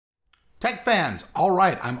Tech fans, all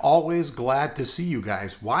right, I'm always glad to see you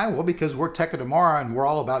guys. Why? Well, because we're Tech of Tomorrow and we're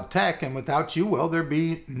all about tech, and without you, well, there'd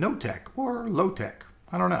be no tech or low tech.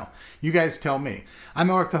 I don't know. You guys tell me.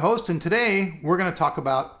 I'm Eric the host, and today we're going to talk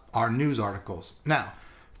about our news articles. Now,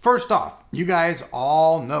 first off, you guys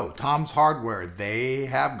all know Tom's Hardware. They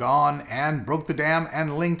have gone and broke the dam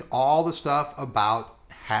and linked all the stuff about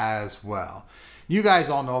Haswell. You guys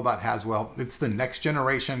all know about Haswell. It's the next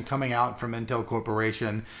generation coming out from Intel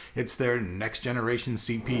Corporation. It's their next generation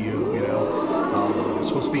CPU, it's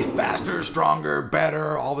supposed to be faster, stronger,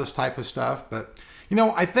 better, all this type of stuff. But,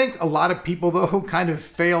 I think a lot of people, though, kind of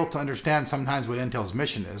fail to understand sometimes what Intel's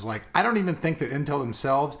mission is. Like, I don't even think that Intel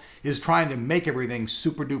themselves is trying to make everything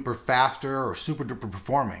super duper faster or super duper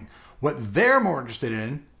performing. What they're more interested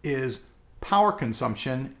in is power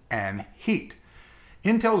consumption and heat.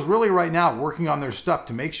 Intel's really right now working on their stuff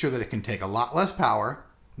to make sure that it can take a lot less power,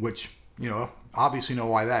 which, obviously know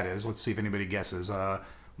why that is. Let's see if anybody guesses.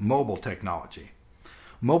 Mobile technology.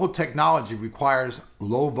 Mobile technology requires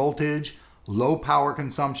low voltage, low power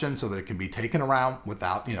consumption so that it can be taken around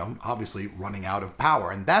without, obviously running out of power.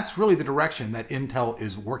 And that's really the direction that Intel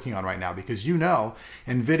is working on right now because,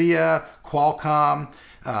 NVIDIA, Qualcomm,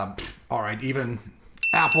 all right, even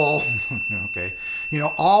Apple, okay,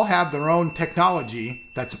 all have their own technology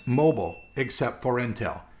that's mobile except for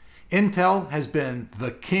Intel. Intel has been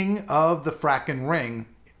the king of the fracking ring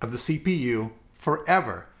of the CPU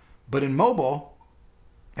forever. But in mobile,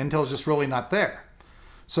 Intel's just really not there.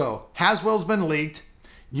 So Haswell's been leaked.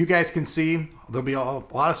 You guys can see there'll be a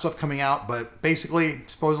lot of stuff coming out, but basically,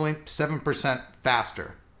 supposedly 7%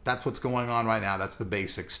 faster. That's what's going on right now. That's the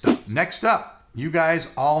basic stuff. Next up, you guys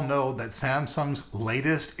all know that Samsung's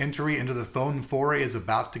latest entry into the phone foray is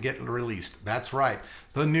about to get released. That's right.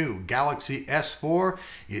 The new Galaxy S4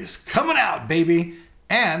 is coming out, baby.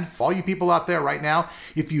 And for all you people out there right now,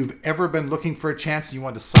 if you've ever been looking for a chance and you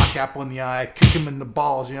want to sock Apple in the eye, kick them in the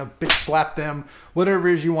balls, bitch slap them, whatever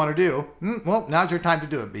it is you want to do, well, now's your time to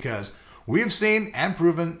do it because we've seen and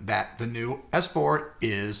proven that the new S4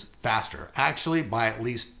 is faster, actually by at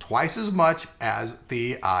least twice as much as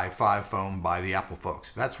the i5 phone by the Apple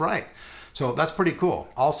folks. That's right. So that's pretty cool.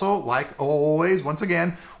 Also, like always, once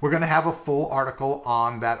again, we're going to have a full article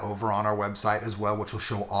on that over on our website as well, which will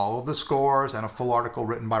show all of the scores and a full article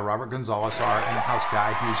written by Robert Gonzalez, our in-house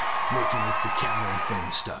guy who's working with the camera and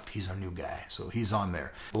phone stuff. He's our new guy, so he's on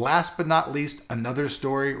there. Last but not least, another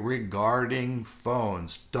story regarding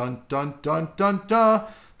phones. Dun, dun, dun, dun, dun.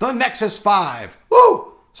 The Nexus 5.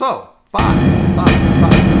 Woo! So, 5. What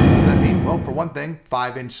does that mean? Well, for one thing,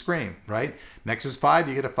 5-inch screen, right? Nexus 5,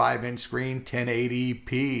 you get a 5-inch screen,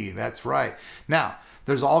 1080p. That's right. Now,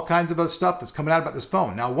 there's all kinds of other stuff that's coming out about this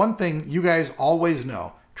phone. Now, one thing you guys always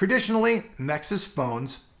know, traditionally, Nexus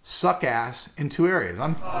phones suck ass in two areas.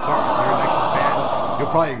 I'm sorry, if you're a Nexus fan,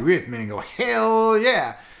 you'll probably agree with me and go, hell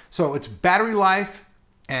yeah. So it's battery life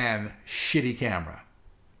and shitty camera.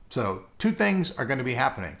 So two things are going to be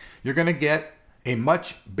happening. You're going to get a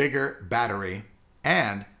much bigger battery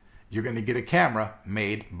and you're going to get a camera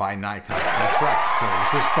made by Nikon. That's right. So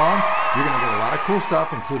with this phone, you're going to get a lot of cool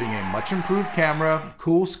stuff, including a much improved camera,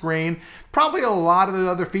 cool screen. Probably a lot of the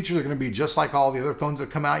other features are going to be just like all the other phones that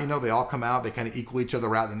come out. They all come out, they kind of equal each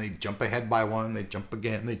other out, then they jump ahead by one, they jump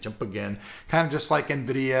again, they jump again. Kind of just like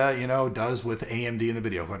NVIDIA, does with AMD in the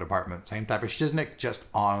video card department. Same type of shiznick, just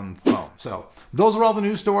on phone. So those are all the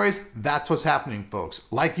news stories. That's what's happening, folks.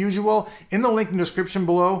 Like usual, in the link in the description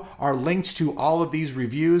below are links to all of these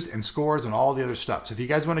reviews and scores and all the other stuff. So if you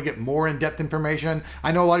guys want to get more in-depth information,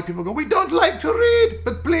 I know a lot of people go, we don't like to read,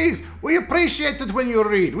 but please, we appreciate it when you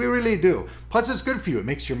read. We really do. Plus, it's good for you. It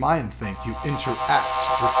makes your mind think. You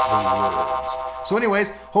interact with the words. So anyways,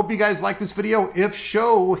 hope you guys like this video. If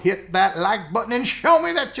so, hit that like button and show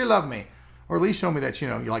me that you love me. Or at least show me that, you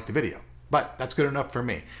like the video. But that's good enough for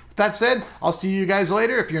me. With that said, I'll see you guys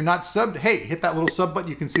later. If you're not subbed, hey, hit that little sub button.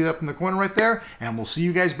 You can see that up in the corner right there. And we'll see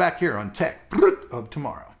you guys back here on Tech of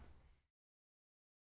Tomorrow.